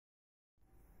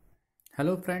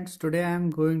Hello friends, today I am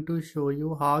going to show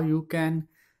you how you can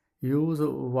use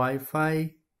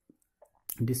Wi-Fi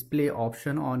display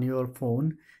option on your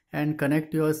phone and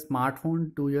connect your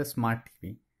smartphone to your smart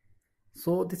TV.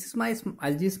 So this is my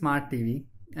LG smart TV,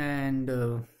 and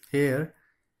here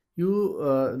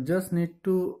you just need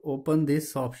to open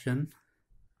this option,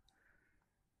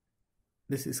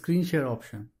 this screen share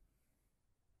option.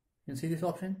 You see this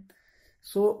option?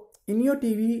 So in your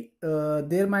TV,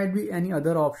 there might be any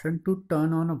other option to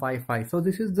turn on a Wi-Fi. So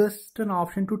this is just an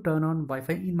option to turn on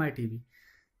Wi-Fi in my TV.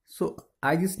 So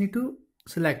I just need to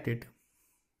select it.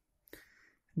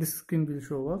 This screen will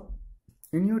show up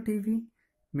in your TV.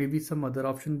 Maybe some other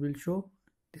option will show.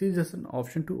 This is just an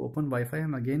option to open Wi-Fi.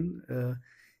 I'm again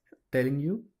telling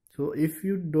you. So if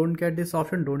you don't get this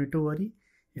option, don't need to worry.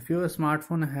 If your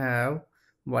smartphone have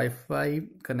Wi-Fi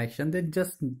connection, then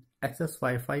just access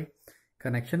Wi-Fi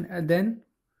connection and then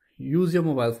use your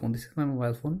mobile phone. This is my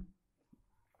mobile phone,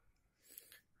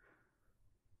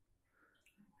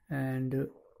 and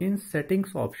in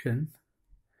settings option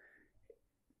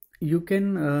you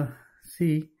can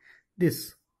see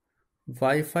this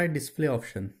Wi-Fi display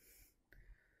option.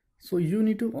 So you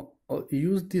need to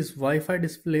use this Wi-Fi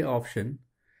display option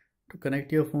to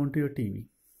connect your phone to your TV.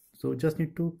 So just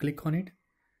need to click on it.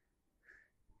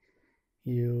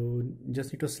 You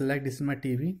just need to select this is my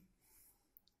TV.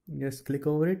 Just click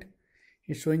over it.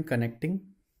 It's showing connecting.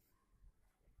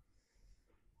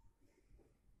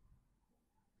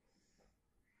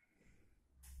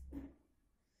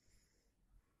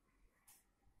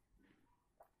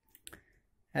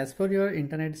 As per your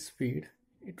internet speed,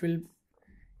 it will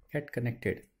get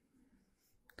connected.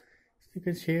 So you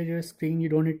can share your screen. You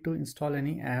don't need to install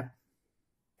any app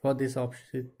for this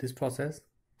option, this process.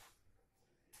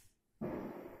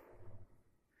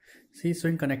 See, it's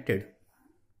showing connected.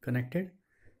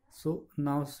 So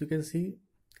now you can see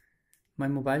my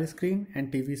mobile screen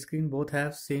and TV screen both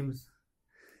have same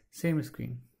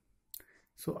screen.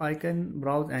 So I can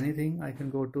browse anything. I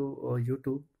can go to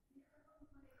YouTube.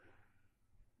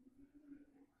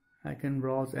 I can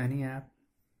browse any app.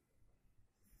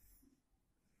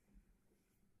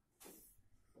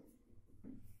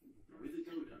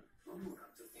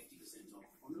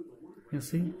 You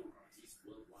see?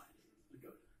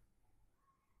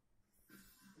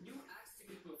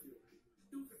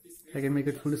 I can make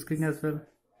it full screen as well.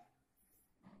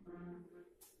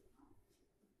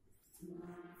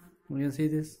 You can see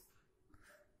this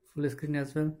full screen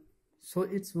as well. So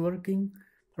it's working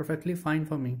perfectly fine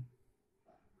for me.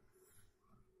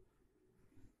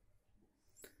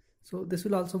 So this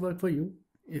will also work for you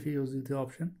if you use the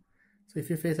option. So if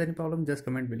you face any problem, just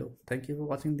comment below. Thank you for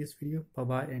watching this video. Bye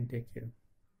bye and take care.